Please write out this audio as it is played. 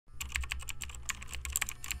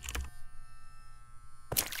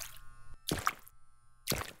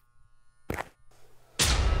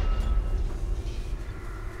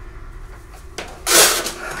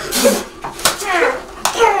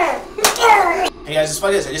Hey guys, it's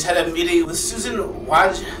Fleccas. I just had a meeting with Susan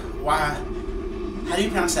how do you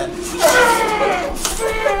pronounce that?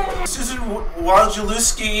 Susan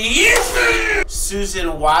Wojcicki. Susan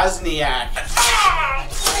Wozniak.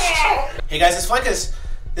 Hey guys, it's Fleccas.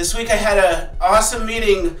 This week I had an awesome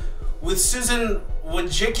meeting with Susan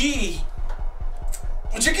Wojcicki.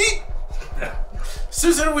 Wojcicki? Yeah.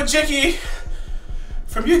 Susan Wojcicki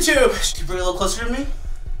from YouTube. Can you bring it a little closer to me?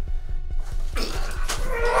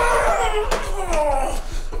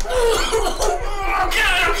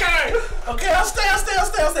 Okay, I'll stay.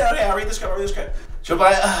 Okay, I'll read the script. Joe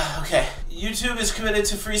Biden, okay. YouTube is committed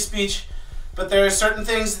to free speech, but there are certain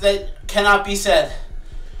things that cannot be said.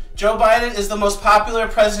 Joe Biden is the most popular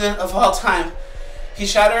president of all time. He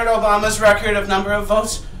shattered Obama's record of number of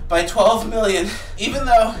votes by 12 million, even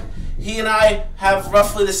though he and I have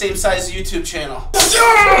roughly the same size YouTube channel.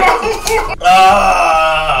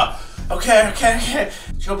 Okay.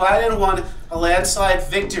 Joe Biden won a landslide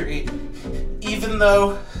victory, even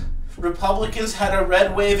though Republicans had a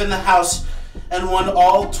red wave in the House and won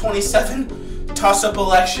all 27 toss-up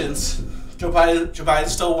elections. Joe Biden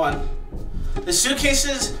still won. The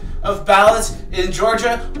suitcases of ballots in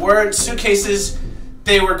Georgia weren't suitcases,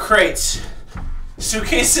 they were crates.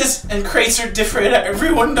 Suitcases and crates are different,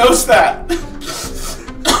 everyone knows that.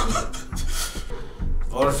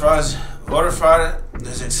 Voter fraud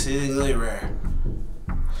is exceedingly rare.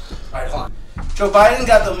 Alright, hold on. Joe Biden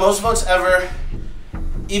got the most votes ever,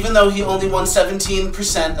 even though he only won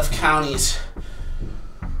 17% of counties.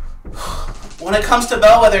 When it comes to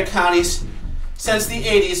bellwether counties, since the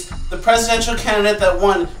 80s, the presidential candidate that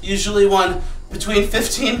won usually won between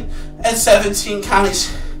 15 and 17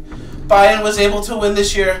 counties. Biden was able to win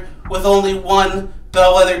this year with only one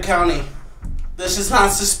bellwether county. This is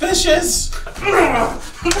not suspicious.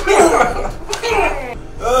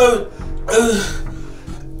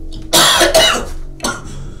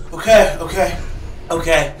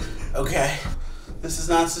 Okay. This is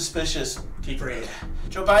not suspicious. Keep reading.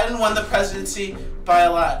 Joe Biden won the presidency by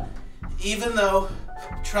a lot. Even though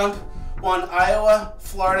Trump won Iowa,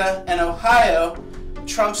 Florida, and Ohio,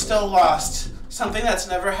 Trump still lost. Something that's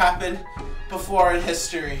never happened before in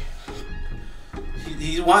history.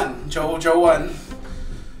 He won. Joe won.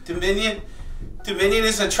 Dominion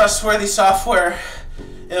is a trustworthy software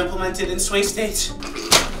implemented in swing states.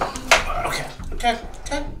 Okay.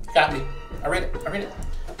 Got me. I read it.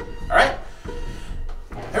 Alright.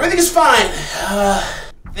 Everything is fine.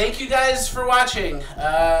 Thank you guys for watching.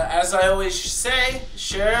 As I always say,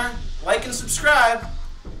 share, like, and subscribe.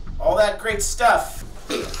 All that great stuff.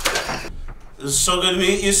 It was so good to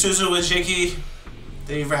meet you, Susan Wojcicki.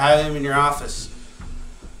 Thank you for having me in your office.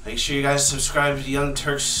 Make sure you guys subscribe to Young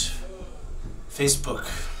Turk's Facebook.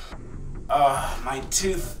 My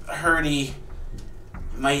tooth hurty.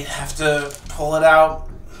 Might have to pull it out,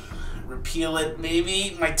 repeal it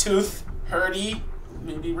maybe. My tooth hurty.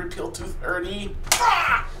 Maybe repeal tooth hurty.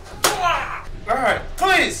 Alright,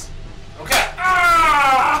 please! Okay.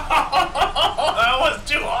 That was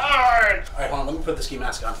too hard! Alright, hold on, let me put the ski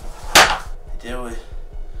mask on.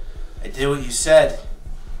 I did what you said.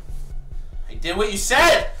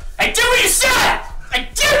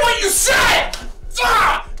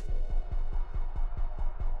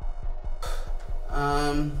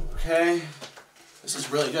 Okay. This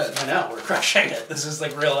is really good. I know, we're crushing it. This is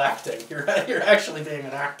like real acting. You're actually being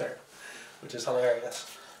an actor, which is hilarious.